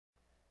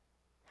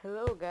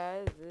Hello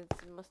guys,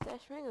 it's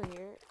Mustache Mango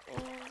here,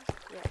 and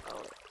yeah,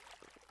 oh,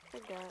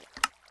 forgot.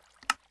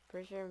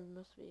 Pretty sure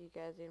most of you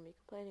guys are gonna be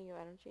complaining if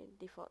I don't change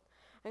the default.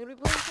 I'm gonna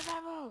be playing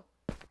survival!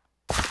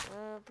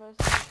 For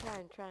some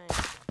time, trying.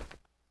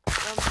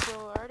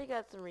 So I already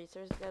got some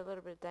resources, got a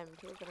little bit of diamond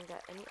tools, I don't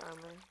got any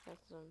armor, got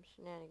some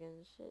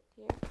shenanigans shit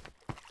here.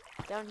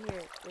 Down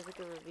here, there's like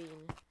a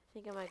ravine. I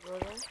think I might go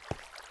there,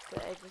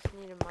 but I just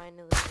need to mine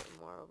a little bit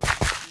more over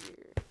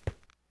here.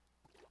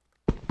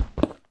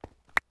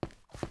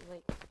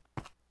 Like,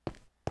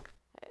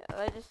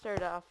 I just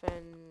started off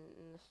in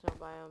the snow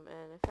biome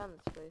and I found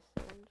this place,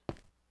 and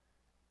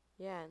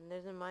yeah, and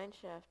there's a mine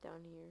shaft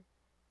down here.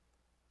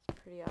 It's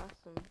pretty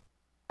awesome.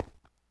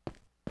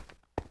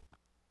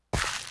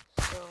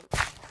 So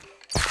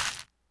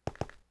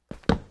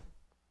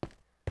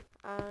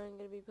I'm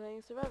gonna be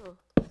playing survival.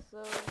 So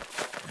where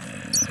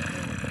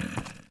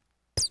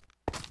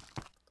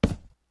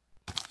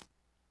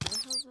the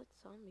hell's that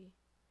zombie?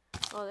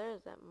 Oh,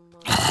 there's that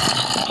mother.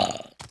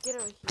 Get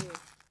over here,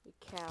 you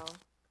cow.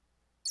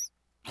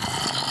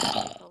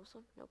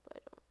 Troublesome? Nope, I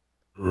don't.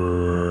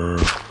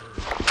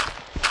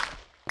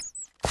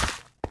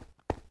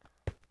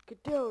 Get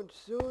down,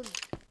 son.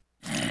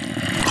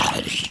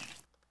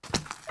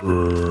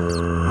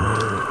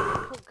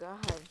 Oh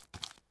god.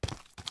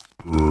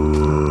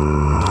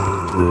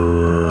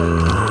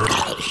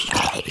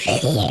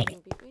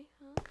 Beat me?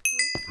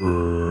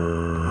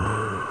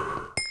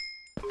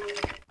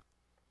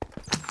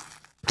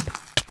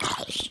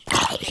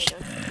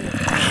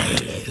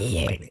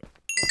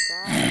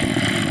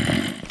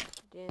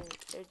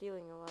 They're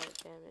dealing a lot of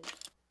damage.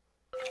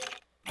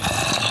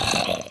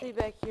 Stay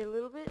back here a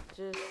little bit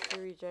just to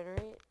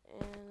regenerate,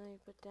 and let me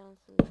put down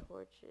some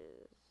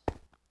torches.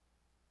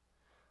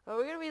 Oh,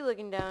 we're gonna be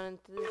looking down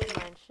into this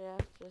mine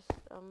shaft, just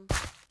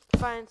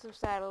find some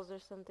saddles or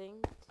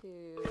something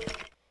to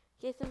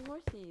get some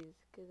horsies,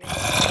 cause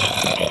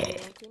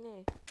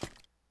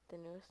the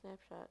newest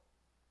snapshot.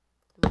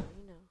 The more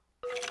you know.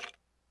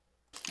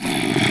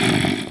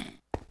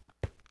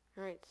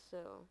 Alright,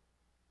 so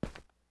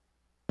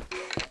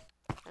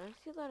I don't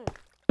see a lot of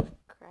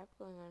crap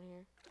going on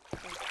here.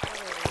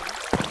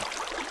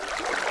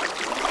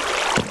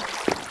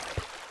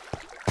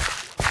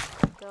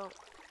 So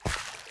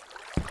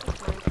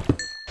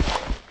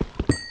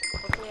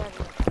hopefully I have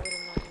enough wood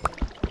and not even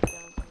put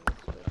down some of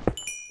this wood.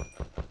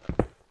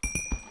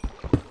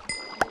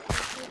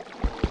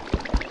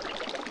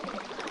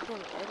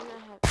 Dang, I do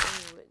not have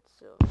any wood,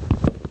 so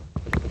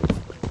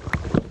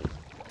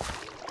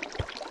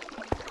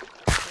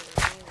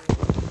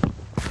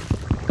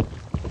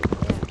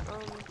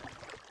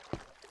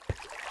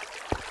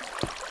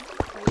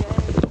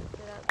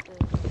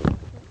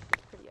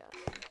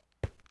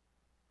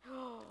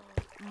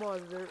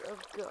Mother of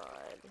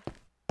God.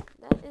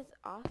 That is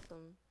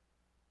awesome.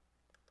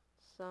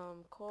 Some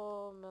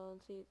coal, melon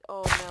seeds.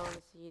 Oh,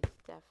 melon seeds,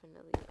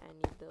 definitely. I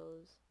need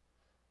those.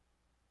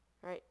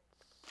 Alright,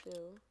 so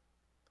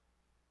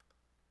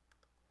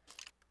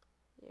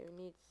yeah, we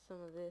need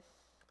some of this.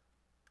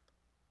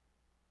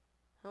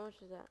 How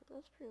much is that?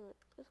 That's pretty much,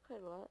 that's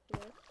quite a lot.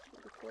 Yeah,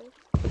 should be close.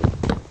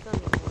 Still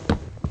need more.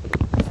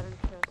 I don't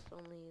trust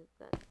only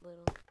that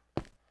little.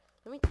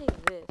 Let me take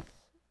this.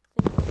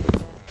 I think I'll do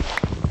that.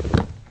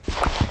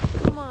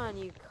 Come on,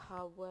 you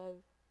cobweb.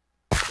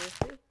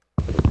 Seriously?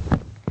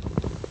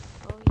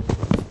 Oh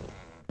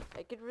yeah.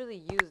 I could really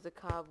use the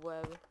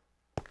cobweb.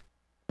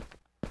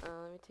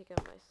 Let me take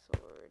out my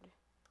sword.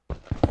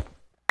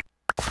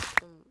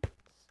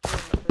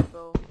 String for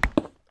bow.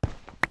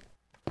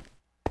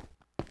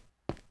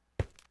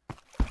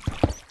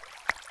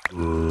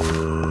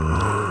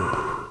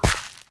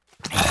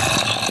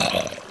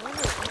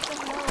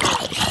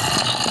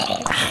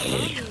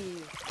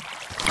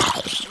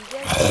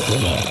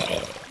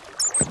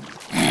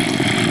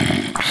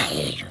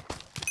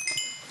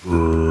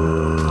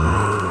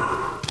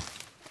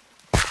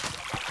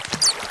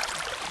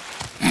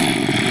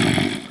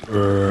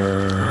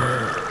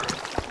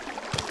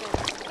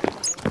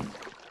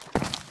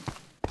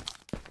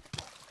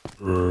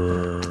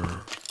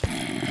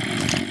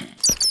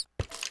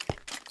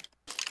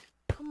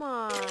 Come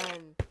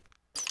on!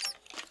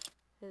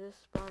 There's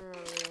a spawner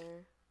over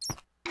there.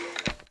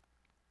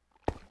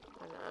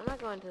 Oh, no, I'm not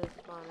going to the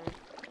spawner.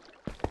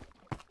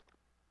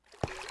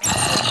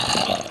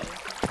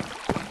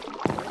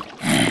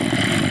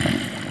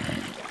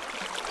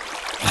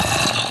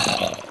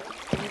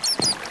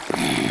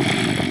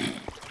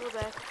 Go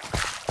back.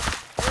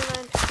 Never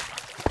mind.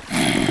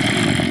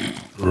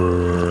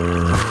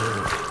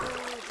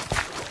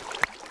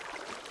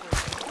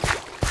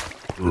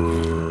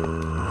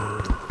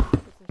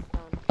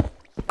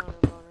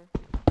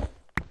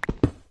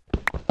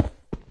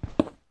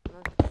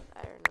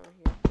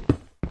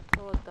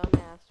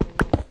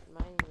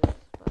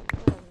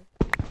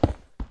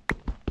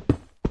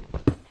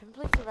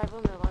 Survival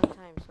in a long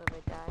time, so if I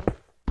die,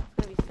 it's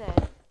gonna be sad.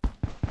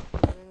 I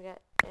haven't got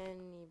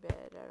any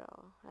bed at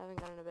all. I haven't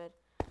gotten a bed.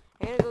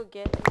 I'm gonna go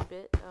get in a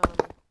bit, I'm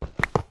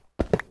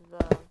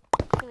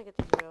just gonna get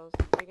the drills.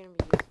 They're gonna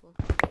be useful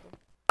later.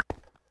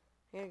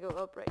 gonna go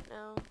up right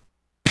now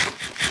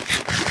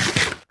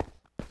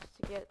just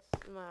to get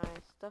my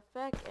stuff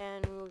back,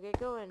 and we'll get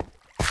going.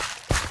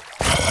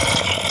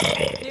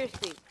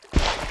 Seriously.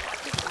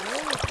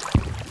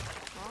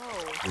 How?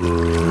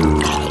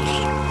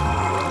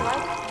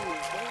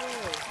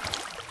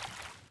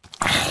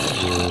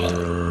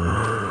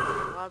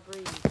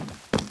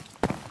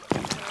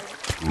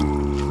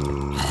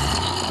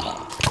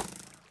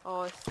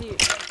 Oh, I see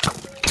it.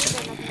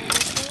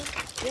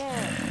 Yeah.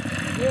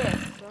 Yeah,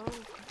 son.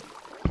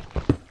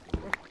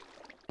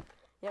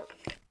 Yep.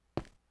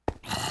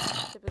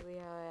 Typically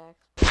how I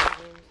act in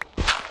games.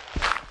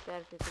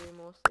 Battlefield 3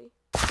 mostly.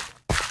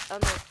 Oh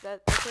no, I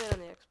play it on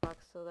the Xbox,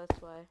 so that's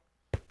why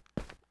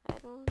I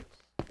don't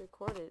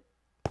record it.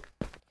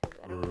 Because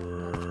I don't have a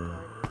capture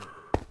card.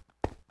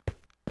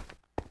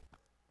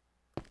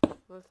 I'm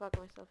gonna fuck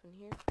myself in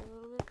here for a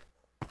little bit.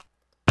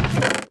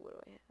 What do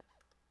I have?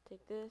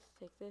 Take this,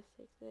 take this,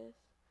 take this.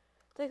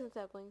 Take some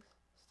saplings.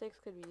 Sticks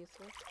could be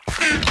useful.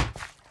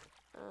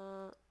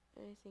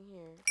 Anything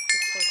here?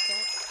 Cook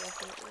that,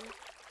 definitely.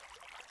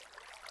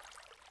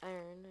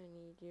 Iron, I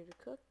need you to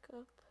cook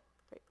up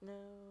right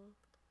now.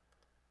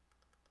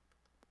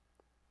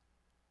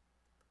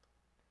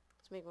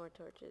 Let's make more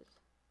torches.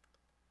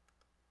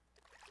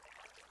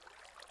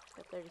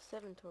 Got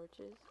 37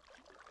 torches.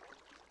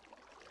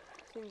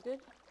 Seems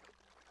good.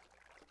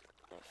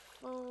 My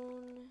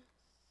phone.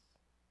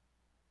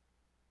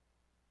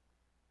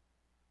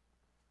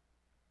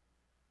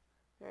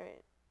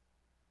 Alright.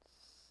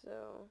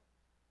 So.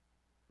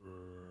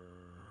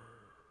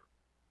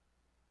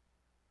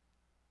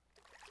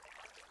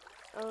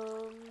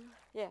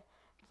 Yeah.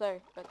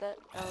 Sorry about that.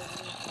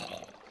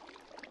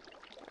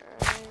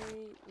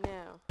 Right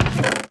now.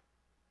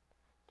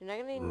 You're not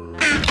gonna need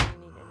knives. You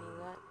don't need any of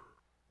that.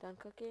 Done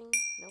cooking?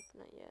 Nope,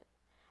 not yet.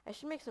 I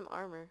should make some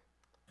armor.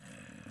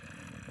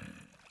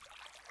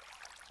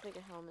 Let's make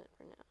a helmet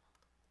for now.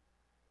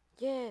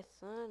 Yeah,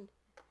 son.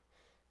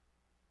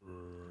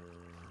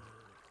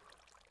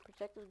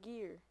 Protective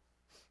gear.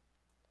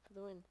 For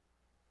the win.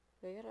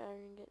 Do I got an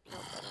iron ingot?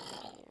 Nope, I don't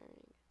have any iron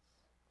ingots.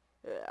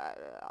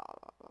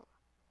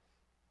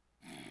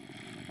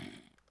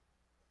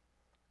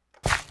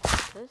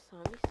 Is this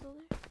zombie still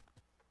there?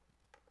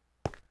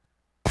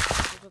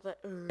 What's that?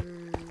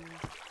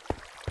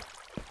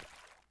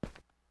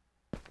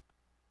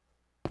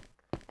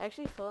 I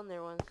actually fell in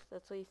there once.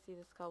 That's why you see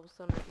this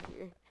cobblestone right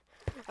here.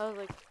 I was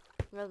like,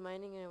 I was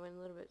mining and I went a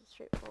little bit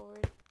straight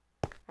forward.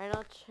 Alright,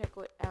 I'll check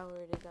what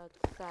hour it is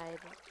outside.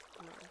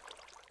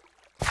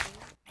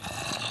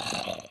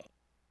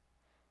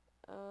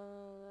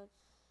 That's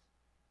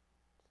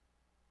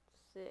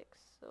 6,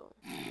 so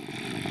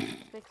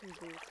let's make some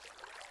boots.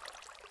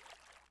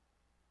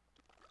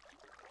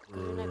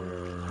 These are not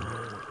gonna make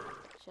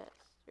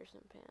chests or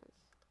some pants.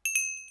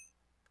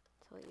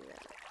 I'll tell you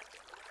that.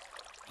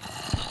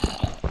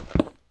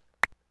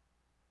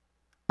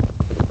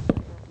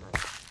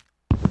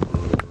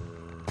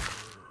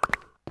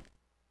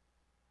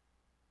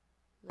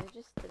 I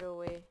just throw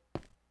away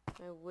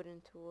my wooden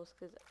tools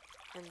and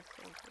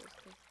stone tools.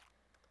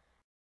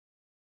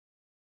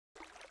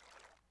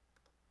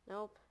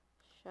 Nope.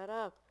 Shut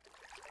up.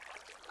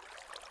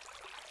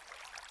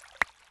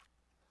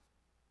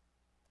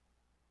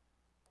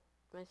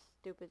 My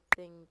stupid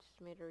thing just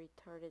made a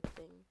retarded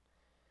thing.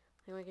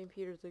 Like my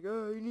computer's like,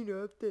 oh, you need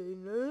to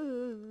update.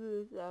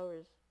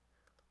 Hours.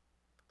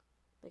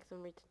 Like some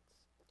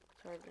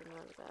retarded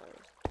amount of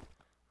hours.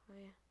 Oh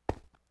yeah.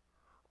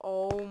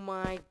 Oh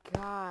my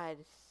god.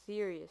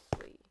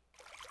 Seriously.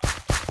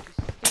 You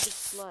stupid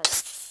slut.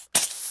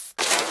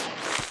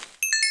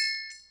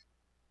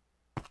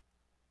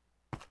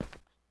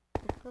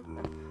 So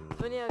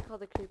many I call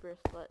the creeper a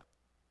slut.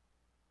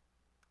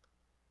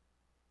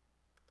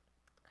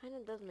 Kinda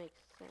does make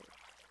sense.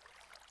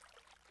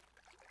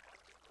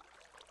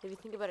 If you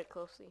think about it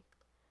closely.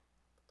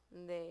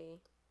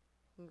 They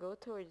can go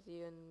towards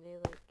you and they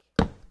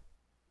like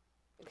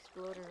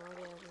explode in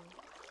orgasm.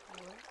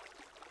 What?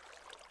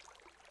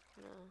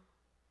 No.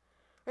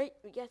 Right,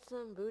 we got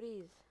some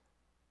booties.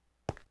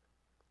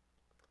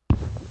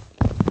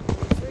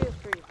 This video was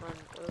pretty fun.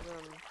 It was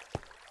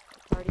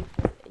a party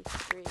for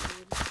 8th grade. It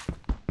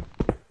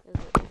was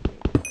an 8th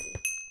grade party.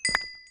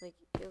 Like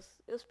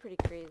it was pretty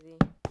crazy.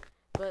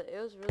 But it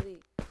was really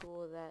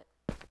cool that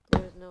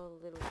there was no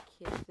little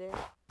kids there.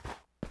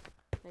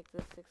 Like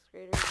the 6th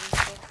graders and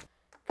stuff.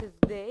 Cause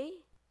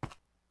the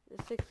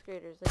 6th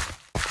graders,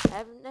 like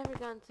I've never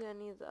gone to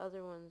any of the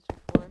other ones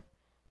before.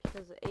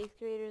 Because the 8th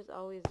graders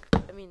always,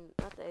 I mean,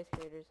 not the 8th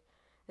graders,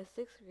 the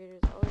 6th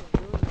graders always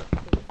ruin it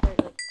because they start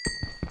like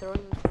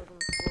throwing themselves on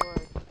the floor,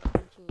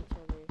 punching each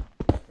other.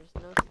 There's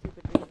no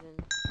stupid reason.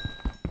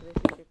 They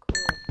think they're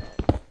cool like that.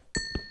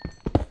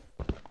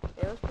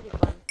 It was pretty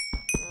fun.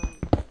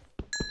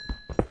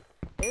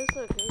 It was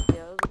so crazy.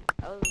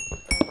 I was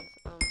with 2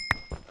 friends,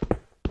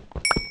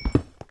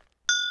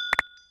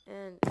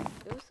 and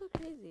it was so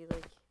crazy.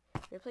 Like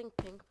we were playing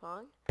ping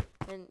pong,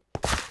 and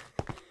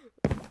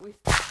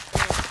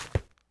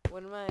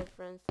one of my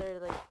friends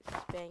started like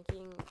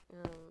spanking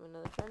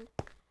another friend.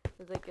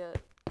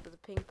 There's a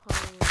ping pong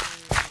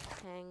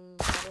hang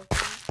paddle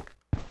thing.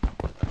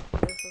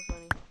 It was so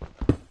funny.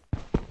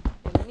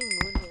 And then he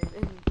mooned it,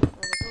 and I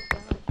was like, oh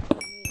gosh,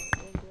 what do you mean? I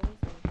didn't do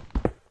anything.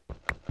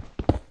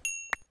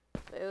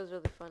 But it was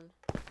really fun.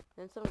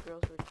 And some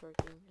girls were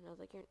twerking, and I was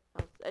like,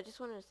 I just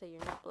wanted to say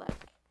you're not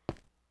black.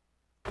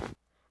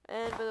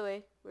 And by the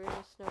way, we're in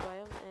a snow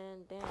biome,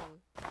 and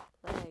damn,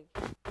 lag.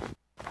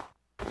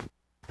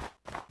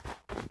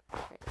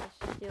 Alright, let's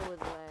deal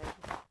with lag.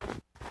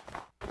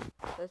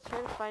 Let's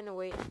try to find a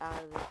way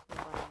out of this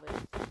snow biome, but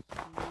it's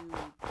huge.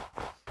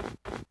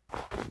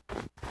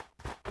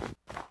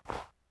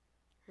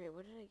 Alright,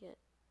 what did I get?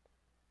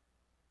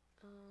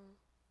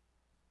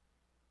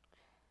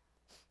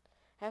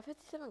 I have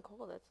 57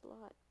 coal, that's a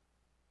lot.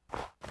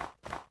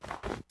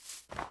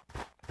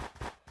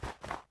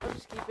 I'll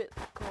just keep it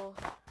coal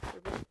for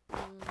a bit.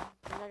 I'm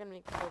not gonna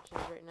make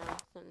torches right now,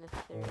 it's not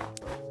necessary.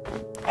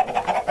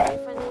 Let me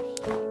find some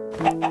sheep.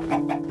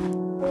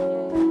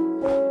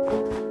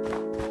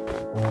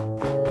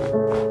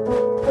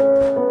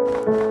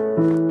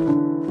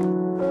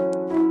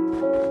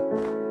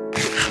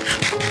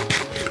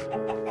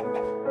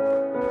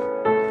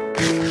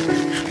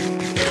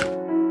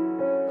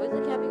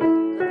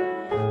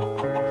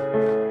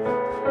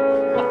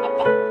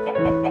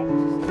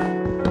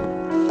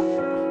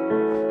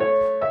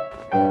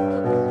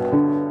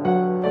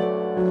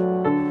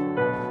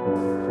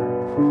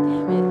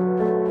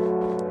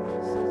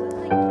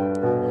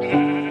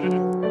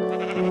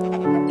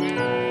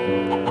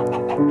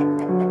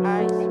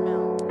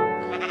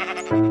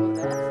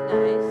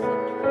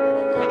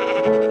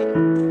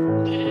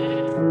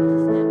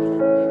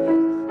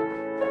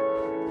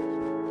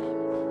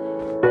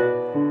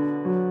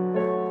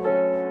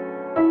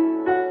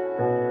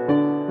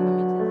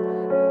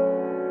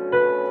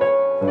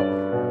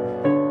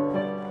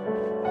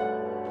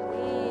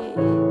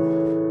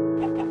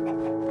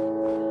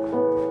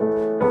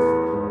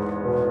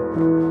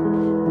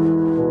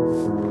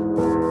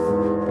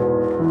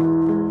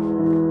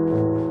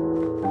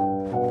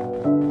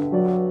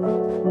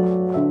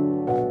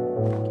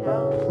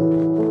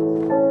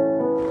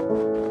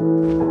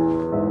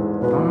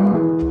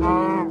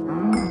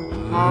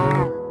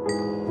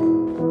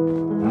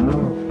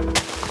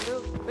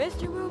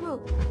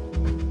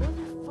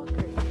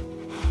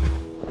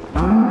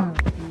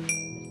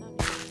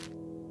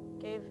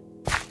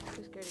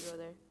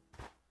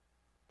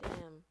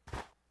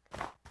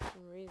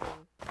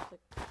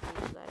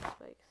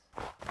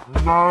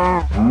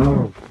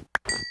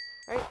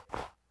 Alright,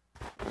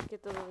 let's get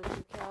those other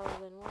 2 cows,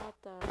 and what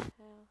the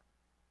hell?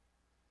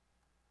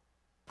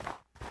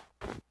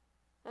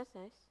 That's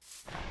nice.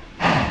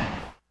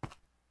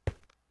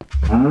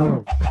 I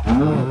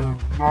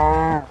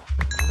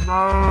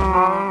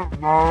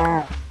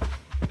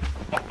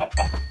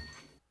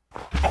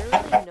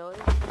really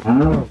noticed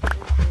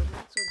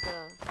improvements with the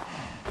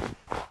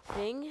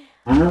thing,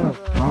 the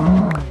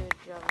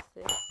Java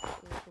 6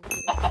 in the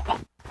computer.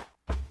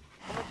 So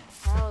much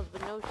cows,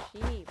 but no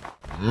sheep.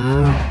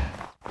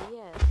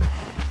 BS.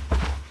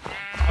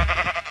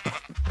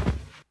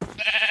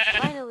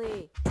 Finally!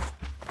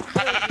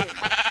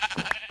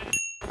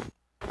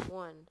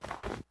 One.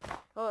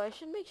 Oh, I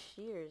should make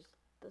shears.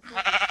 That's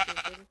not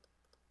stupid.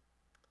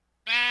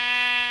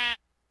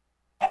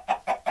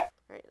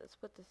 Alright, let's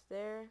put this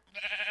there.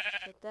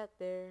 Put that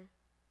there.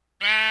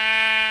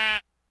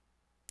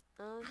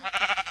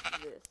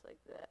 Let's do this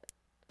like that.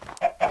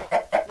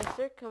 Alright,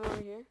 mister, come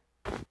over here.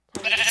 Time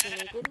to get you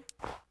naked.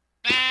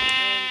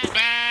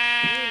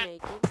 And you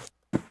naked.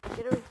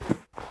 Get over here.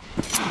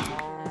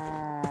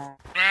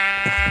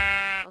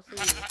 I'll see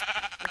you.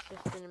 Mr.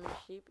 Cinnamon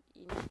Sheep.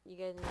 You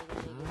guys need to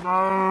get naked.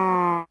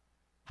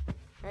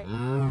 Alright,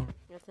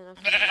 that's enough.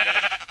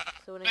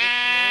 So when I get to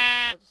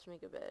night, I'll just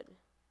make a bed.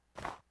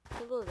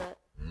 Simple as that.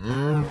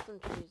 Put some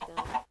trees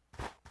down.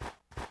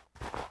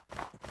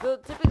 So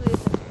typically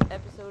this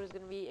episode is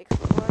going to be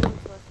exploring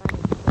until I find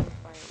a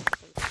fire or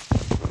something.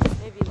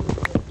 Maybe a little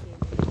bit of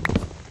caving.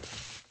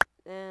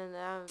 And a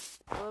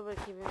little bit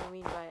of caving I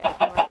mean by I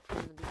come out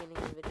from the beginning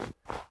of the video.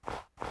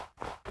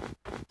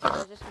 So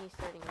that's just me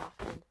starting off.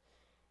 And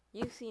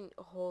you've seen,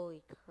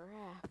 holy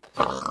crap.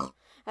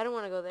 I don't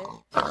want to go there.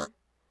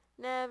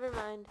 Never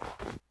mind.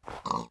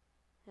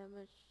 How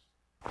much?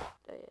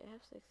 I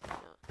have 60. No,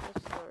 let's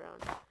just go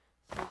around.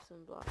 Save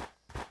some blocks.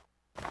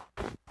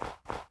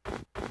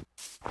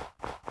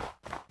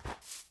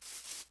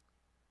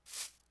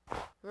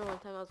 Remember one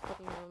time I was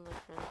fucking around with my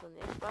friends on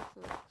the Xbox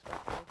and the Xbox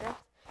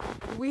Minecraft?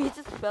 We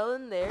just fell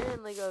in there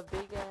in like a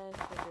big ass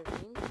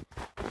ravine.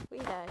 We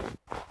died.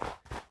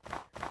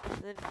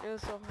 And then it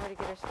was so hard to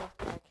get our stuff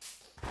back.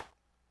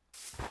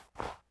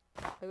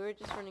 Like we were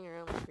just running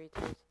around like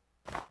creatures.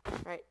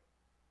 Alright.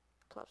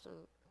 Plop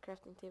some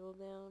crafting table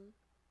down.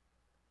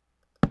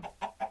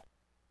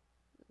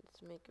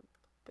 Let's make a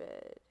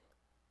bed.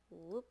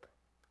 Whoop.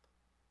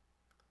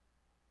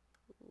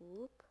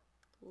 Whoop.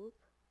 Whoop.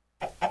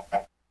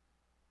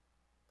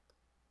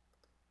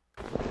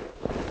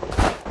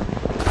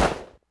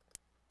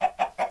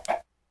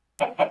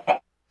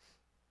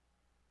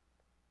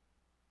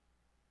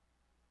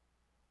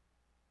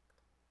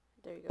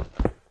 There you go.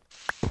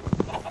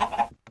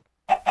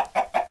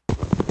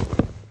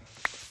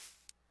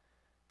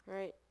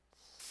 Right,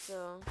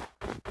 so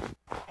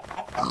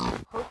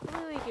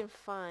hopefully we can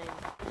find.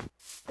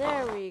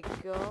 There we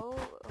go.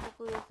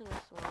 Hopefully it's in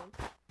a swamp.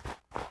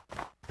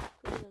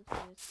 Hopefully it's in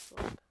a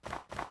swamp.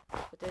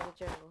 But there's a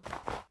jungle.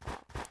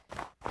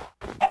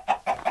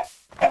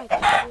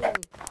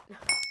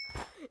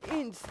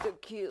 Insta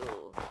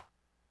kill.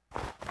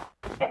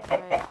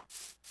 Alright.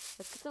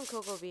 Let's get some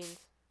cocoa beans.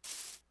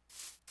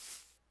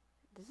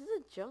 This is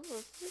a jungle.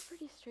 This is a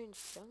pretty strange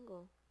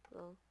jungle,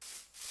 though.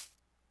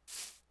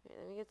 Alright,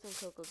 let me get some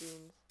cocoa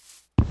beans.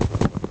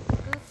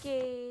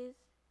 Cookies.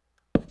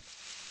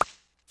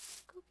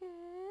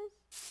 Cookies.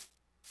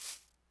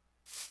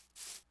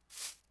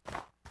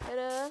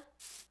 Ta-da.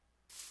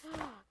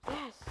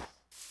 Yes.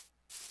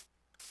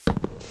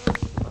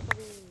 Cocoa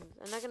beans.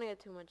 I'm not gonna get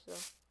too much,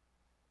 though.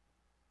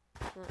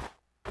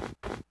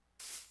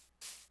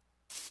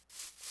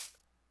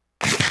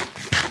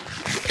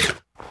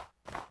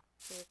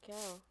 There's a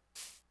cow.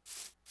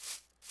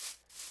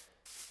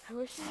 I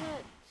wish in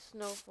that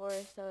snow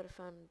forest I would have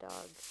found a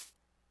dog.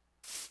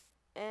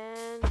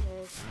 And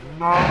there's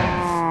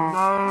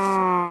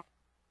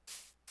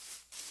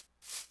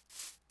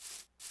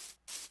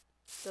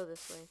go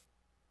this way.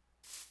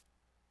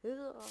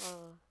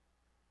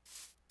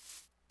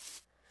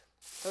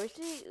 I wish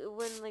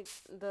when like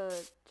the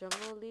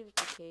jungle leaves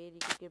decayed, you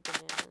could get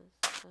bananas.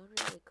 That would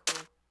be really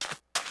cool.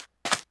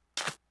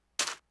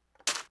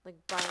 Like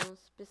biome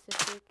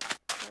specific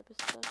type of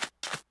stuff.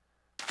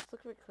 Let's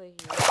look for clay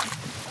here.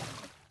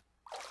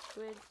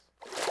 Squids.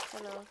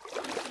 Hello.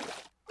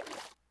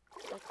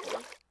 That's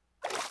it.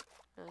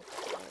 No, it's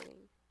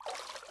sliding.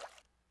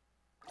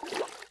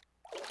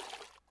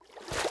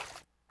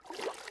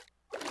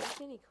 I don't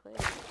see any clay.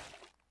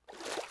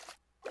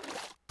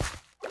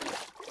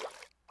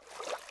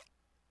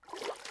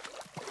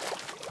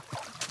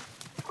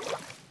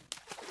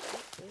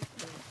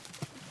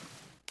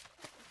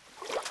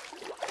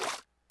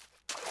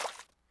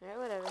 Alright,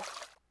 whatever.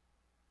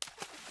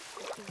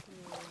 Let's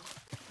continue on.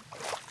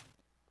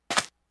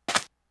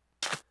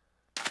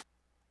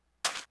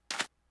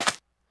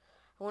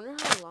 I wonder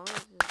how long this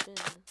has been.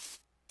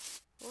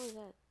 What was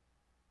that?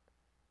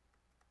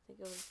 I think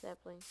it was a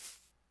sapling.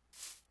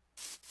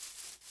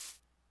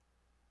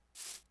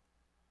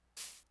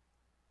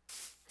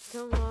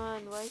 Come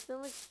on, why so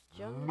much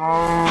jungle? We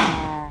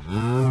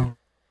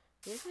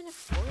gotta find a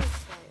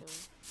forest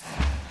biome.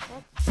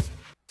 That's chill.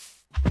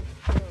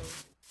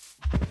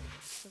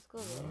 Let's go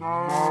there. I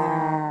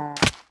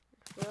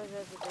feel like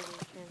that's a bigger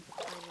chance of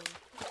finding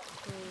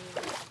clean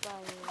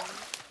biome.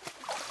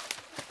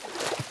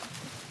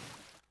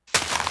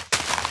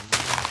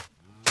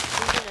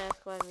 Please don't ask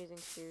why I'm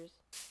using shears.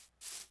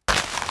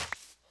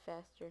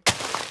 Faster.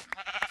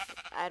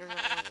 I do not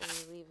want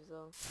any leaves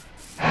though.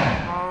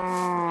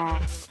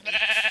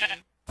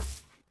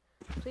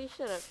 Please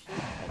shut up, sheep. I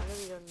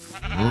really don't need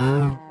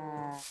it.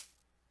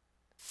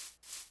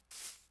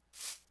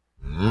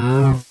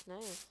 It's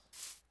nice.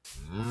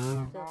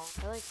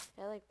 So,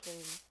 I like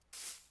planes.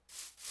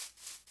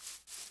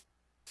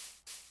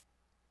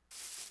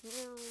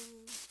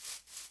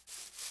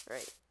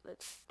 Right,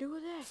 let's do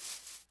this.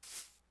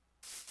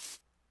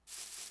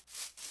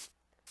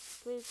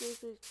 Please, please,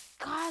 please.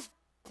 God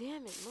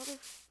damn it,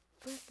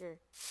 motherfucker.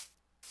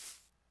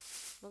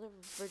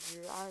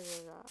 Motherfucker. I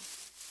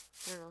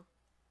don't know.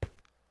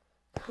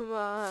 Come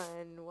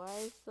on,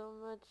 why so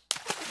much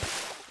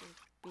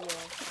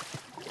BS?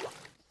 Just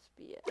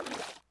BS.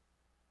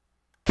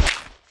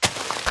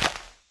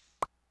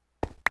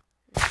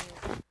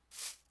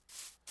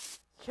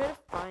 Try to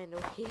find a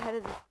way out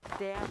of this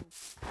damn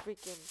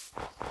freaking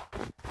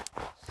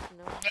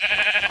snow.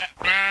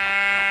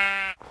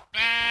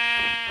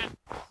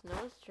 Snow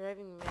is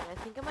driving me mad. I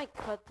think I might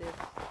cut this,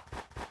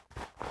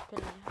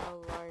 depending on how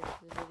large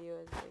the video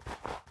is. Like,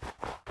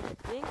 I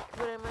think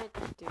what I might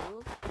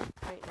do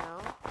right now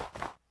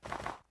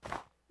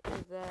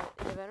is that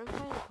if I don't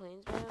find a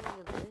plains biome in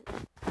a bit,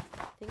 I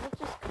think I'll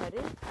just cut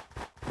it.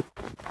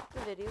 The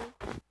video.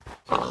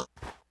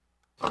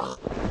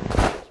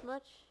 This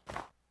much.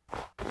 I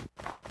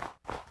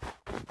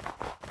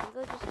think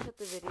I'll just cut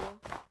the video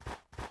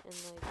and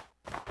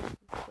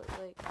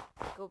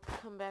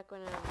come back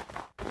when I'm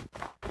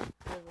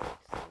with like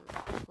some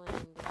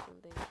plains or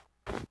something.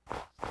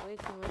 It's way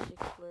too much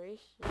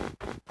exploration.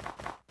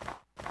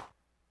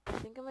 I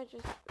think I might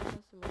just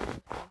cut some more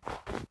stuff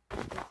here.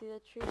 You see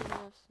that tree doesn't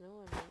have snow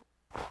on it.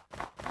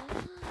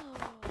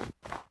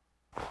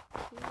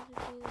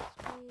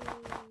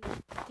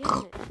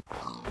 Damn it!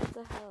 What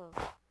the hell?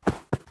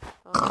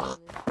 Oh,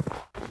 goodness.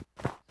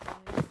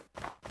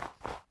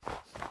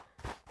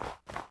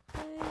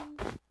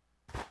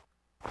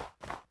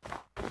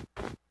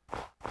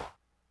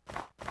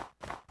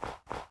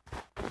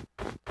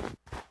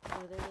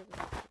 Oh, there it is.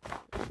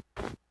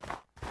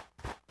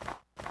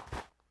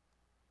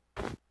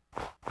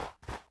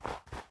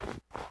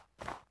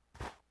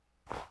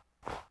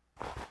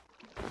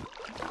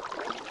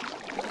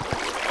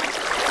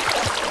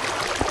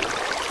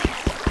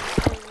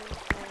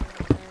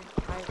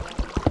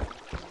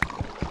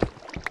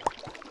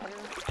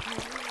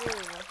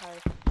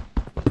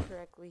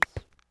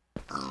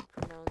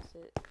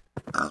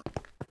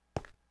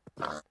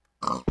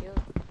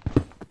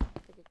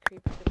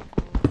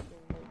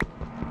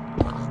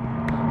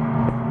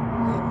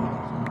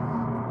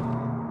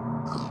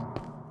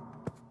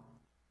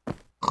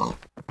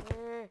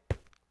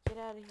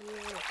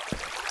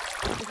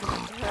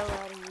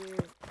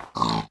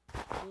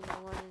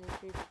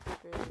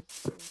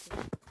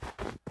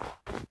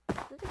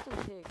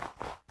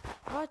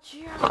 Watch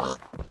out!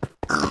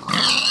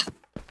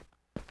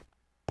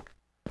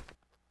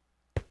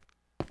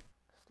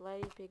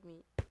 Slidey pygmy.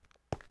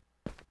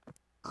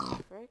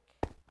 Frick.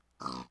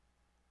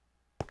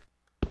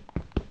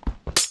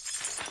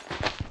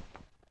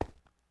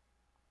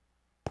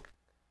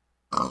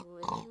 Ooh,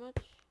 is it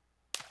much?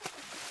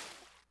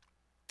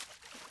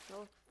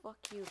 Oh, fuck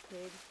you,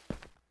 pig.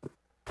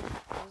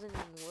 Wasn't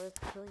even worth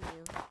killing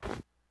you.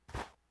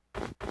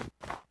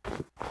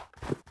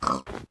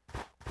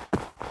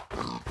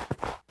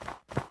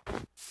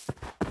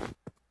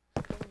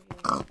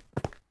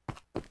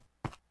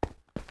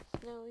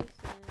 Snowy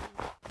sand.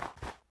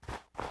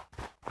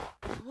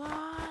 Come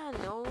on!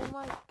 Oh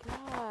my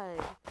god!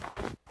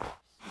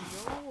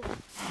 No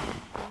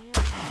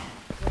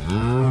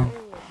damn.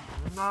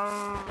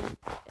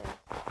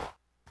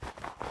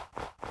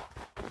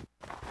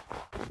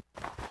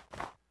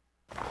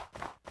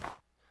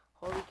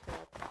 Holy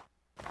crap.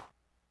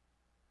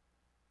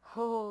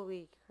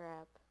 Holy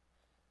crap.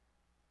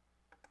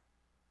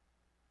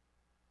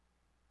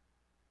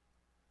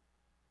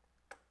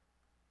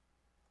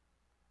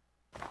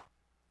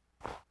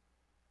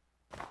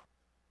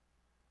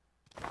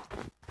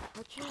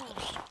 Watch out.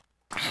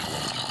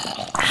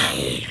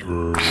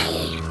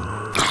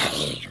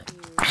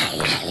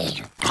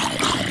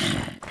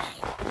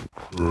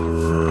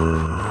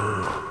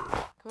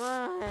 Come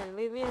on,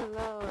 leave me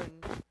alone.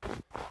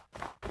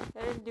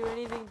 I didn't do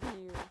anything to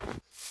you.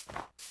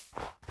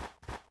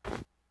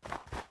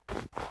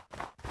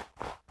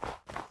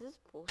 This is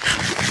bullshit.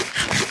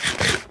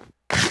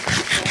 I'm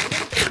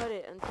gonna cut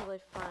it until I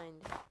find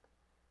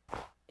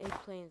a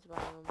plains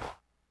biome,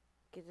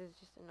 because it's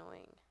just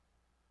annoying.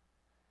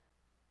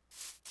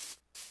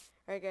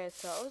 Alright guys,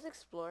 so I was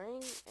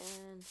exploring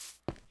and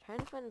trying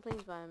to find the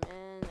plains biome,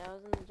 and I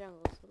was in the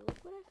jungle, so look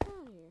what I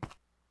found here.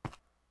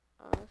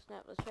 Oh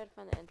snap, let's try to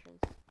find the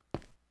entrance.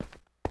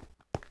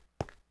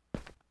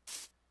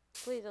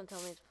 Please don't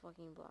tell me it's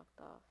fucking blocked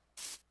off.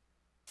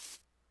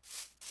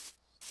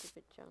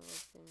 Stupid jungle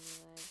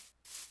simulator.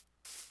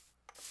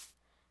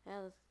 Yeah,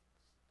 let's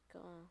go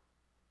on.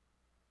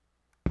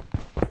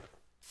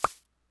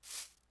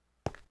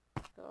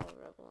 Go all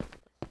rebel on this.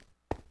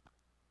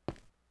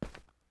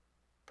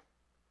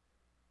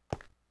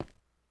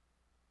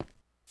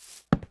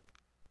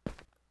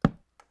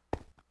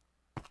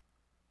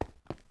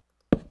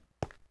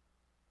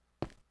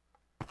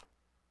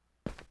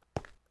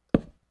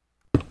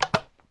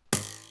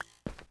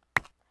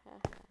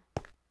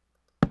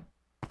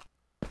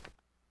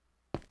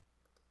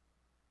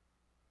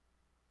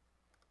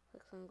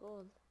 Look, some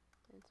gold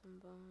and some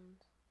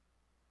bones.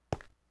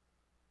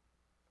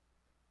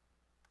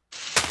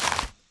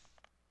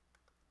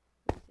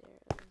 These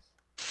arrows.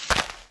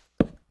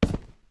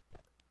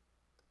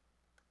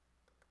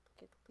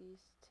 Get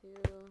these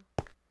two.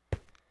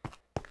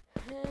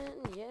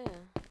 And yeah.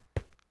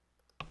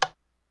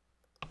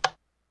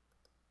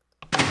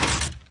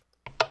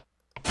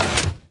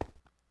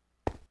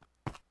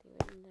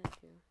 What did that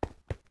do?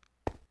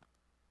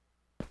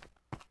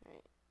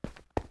 Alright.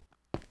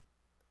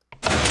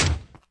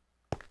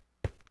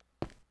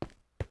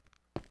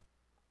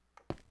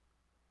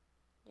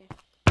 Yes.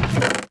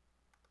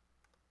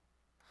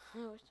 I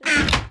wish there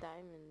was a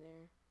diamond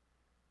there.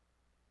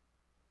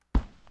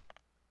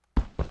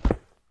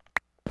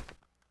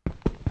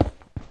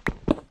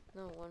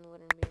 No, one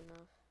wouldn't be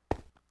enough.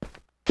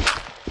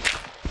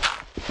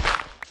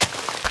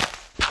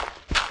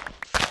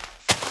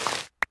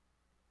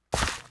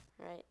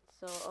 Right,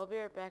 so I'll be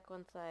right back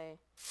once I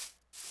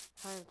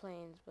find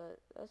plains, but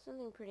that's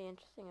something pretty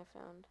interesting I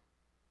found.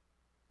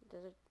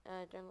 Desert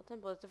jungle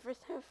temple. It's the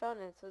first time I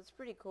found it, so it's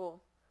pretty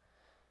cool.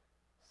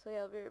 So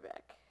yeah, I'll be right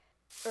back.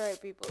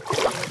 Alright people, so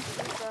what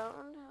we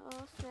found,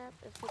 oh snap,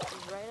 it's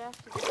like right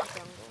after the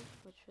jungle,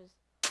 which was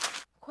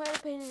quite a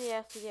pain in the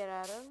ass to get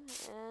out of,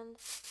 and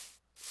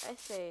I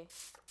say,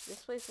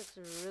 this place looks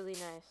really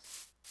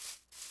nice.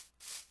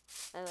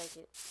 I like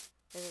it.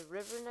 There's a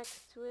river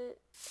next to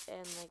it,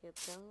 and like a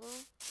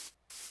jungle.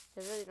 I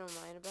really don't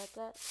mind about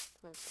that.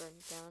 It might burn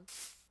it down,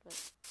 but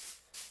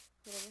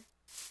whatever.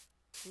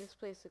 This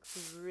place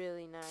looks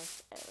really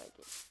nice. I like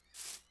it.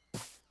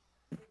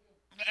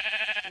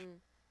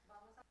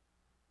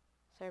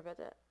 Sorry about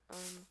that.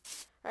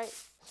 Alright,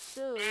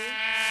 so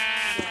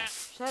yeah.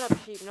 Shut up,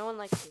 sheep. No one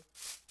likes you.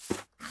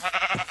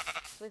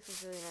 This place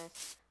is really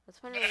nice. Let's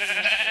find a really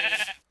nice area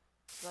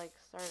to like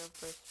start our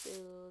first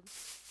build.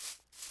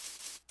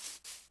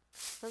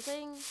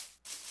 Something.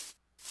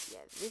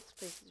 Yeah, this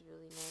place is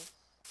really nice.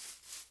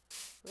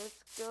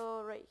 Let's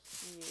go right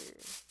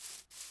here.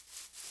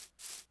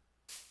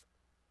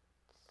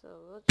 So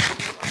we'll just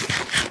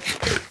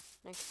walk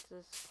next to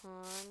this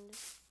pond.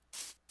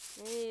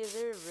 Maybe is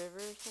there a river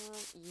or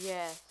something?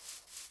 Yes.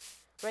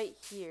 Right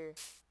here.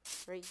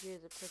 Right here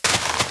is a perfect.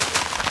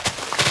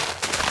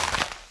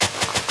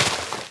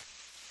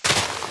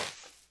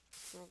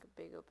 Like a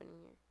big opening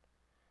here.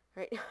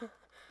 Right.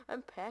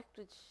 I'm packed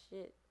with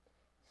shit.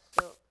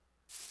 So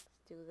let's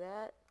do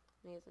that.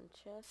 Make some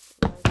chests.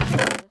 Large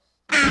chest.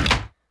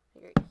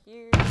 Like right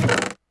here.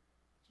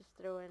 Just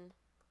throw in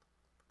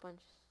bunch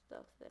of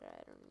stuff that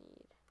I don't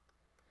need.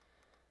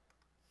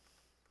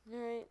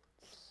 Alright,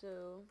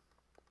 so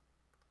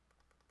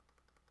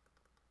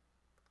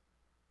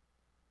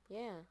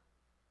yeah.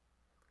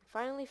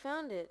 Finally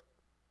found it.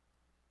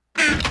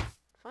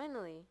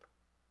 Finally.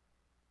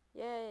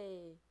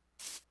 Yay.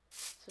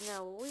 So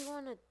now what we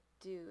want to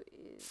do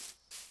is,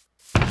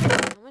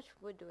 how much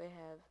wood do I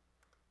have?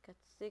 Got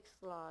 6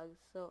 logs.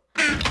 So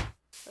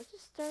let's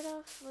just start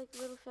off like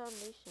a little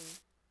foundation.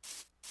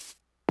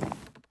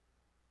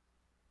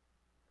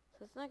 So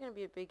it's not going to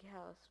be a big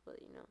house,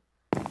 but you know,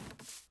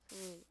 it's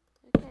going to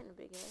be a kind of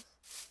big house.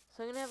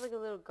 So I'm going to have like a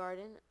little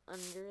garden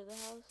under the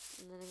house,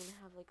 and then I'm going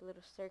to have like a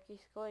little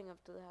staircase going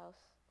up to the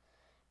house.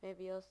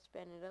 Maybe I'll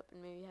span it up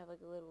and maybe have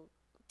like a little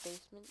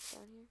basement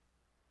down here.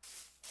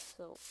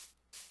 So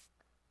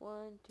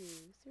 1, 2,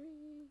 3,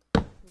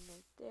 and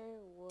right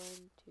there, 1,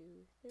 2,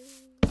 3.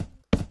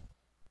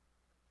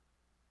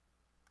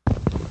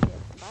 Yeah,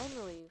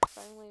 finally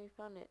we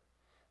found it.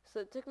 So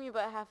it took me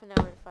about half an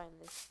hour to find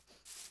this.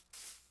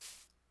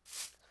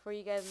 For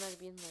you guys, it might have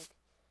been like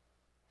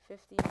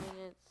 50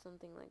 minutes,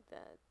 something like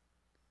that.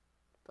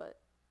 But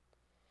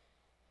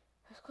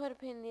it was quite a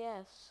pain in the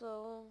ass.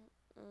 So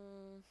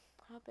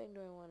how big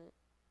do I want it?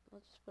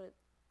 Let's just put it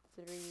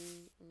 3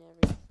 in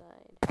every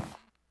side.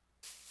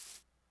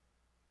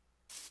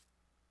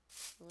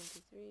 1, 2,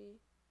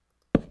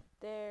 3.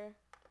 There.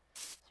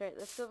 Alright,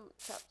 let's go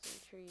chop some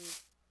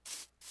trees.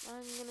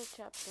 I'm gonna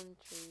chop some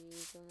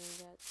trees, and I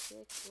got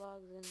 6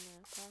 logs in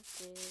my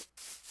pocket.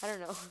 I don't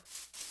know.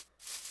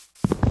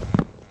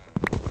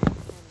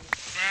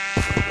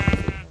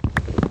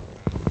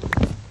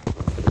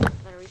 I'm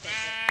gonna read that.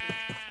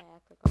 I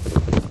act like a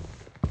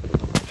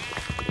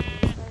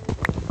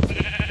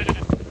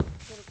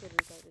little kid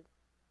retarded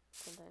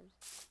sometimes.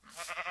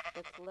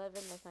 That's 11.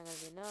 That's not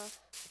gonna be enough.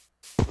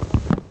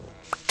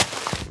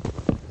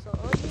 So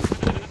all you need to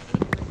do is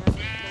right now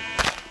is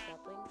take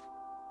saplings.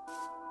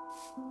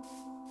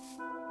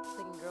 So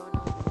they can grow in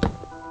all.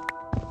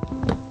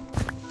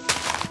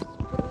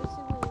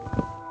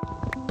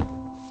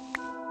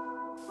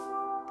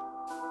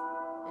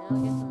 And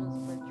I'll get some of this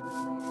birch wood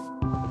later.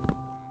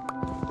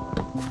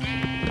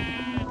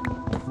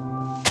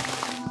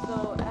 So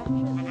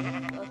after this,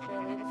 I'll try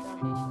to lay the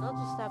foundation. I'll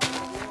just stop the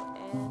video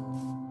and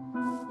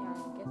yeah,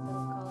 I guess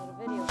that'll call it a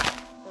video.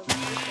 So let's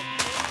do some.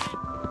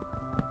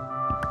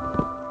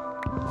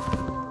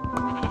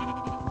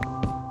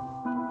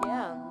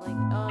 Yeah,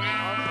 like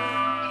also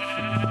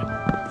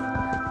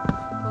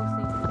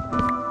posting to the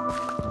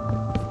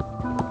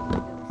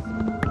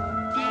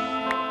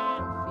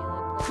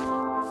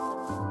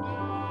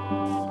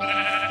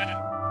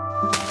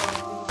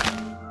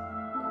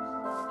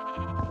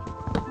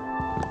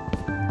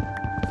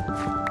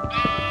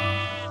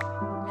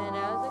man, I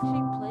was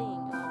actually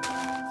playing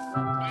laptop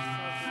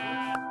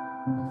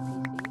Call of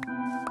Duty on the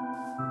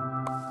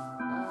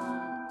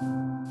PC.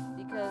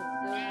 Because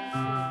it was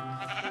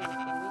in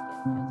Steam for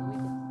free for the weekend.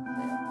 It was a weekend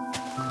sale.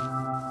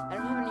 I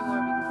don't have any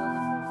more because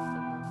only 4 weeks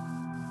of them.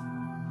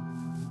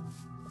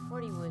 So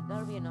 40 wood,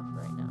 that'll be enough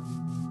for right now.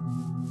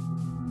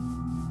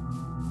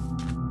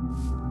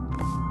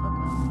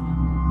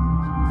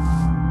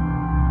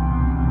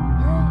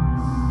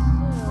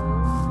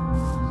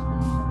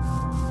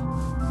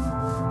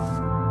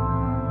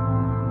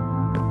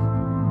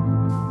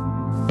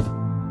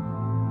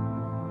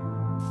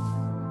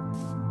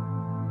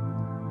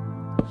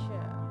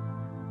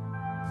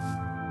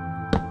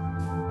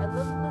 I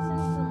love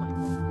listening to Minecraft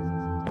music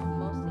sometimes,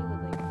 mostly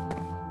with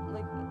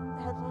like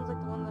headphones like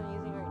the ones I'm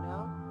using right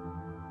now.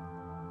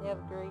 They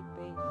have great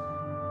bass.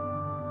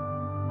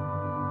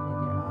 Like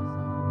they're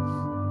awesome.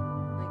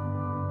 Like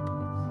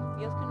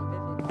it feels kind of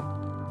vivid.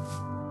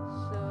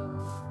 So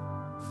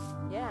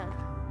yeah,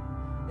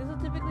 this will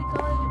typically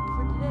call it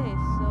for today.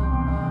 So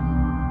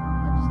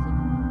I'll just take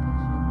a little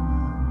picture of this.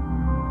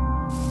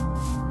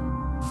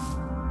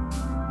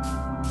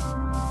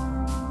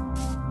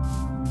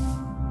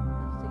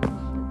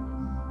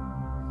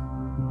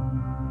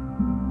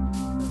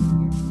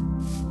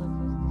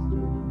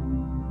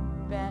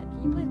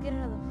 Get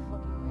out of the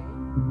fucking way.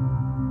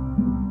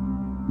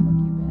 Fuck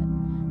you, bad.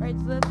 Alright,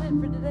 so that's it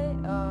for today.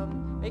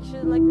 Make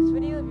sure to like this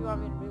video if you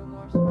want me to do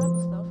more survival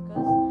stuff,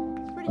 because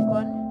it's pretty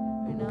fun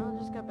right now. I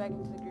just got back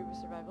into the groove of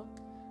survival.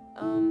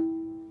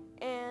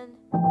 And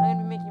I'm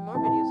gonna be making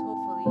more videos,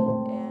 hopefully,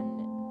 and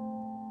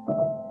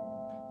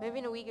maybe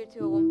in a week or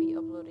 2 I won't be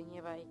uploading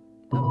if I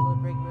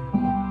upload regularly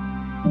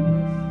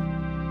this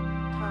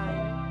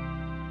time,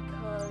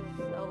 because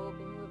I will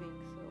be moving,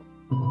 so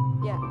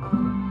yeah,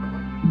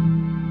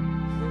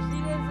 so see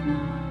you guys in a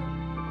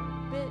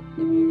bit if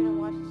you're gonna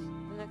watch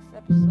the next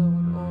episode,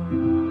 or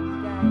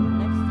guys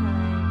next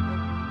time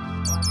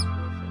if you just watched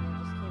this and it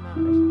just came out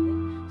or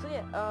something. So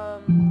yeah,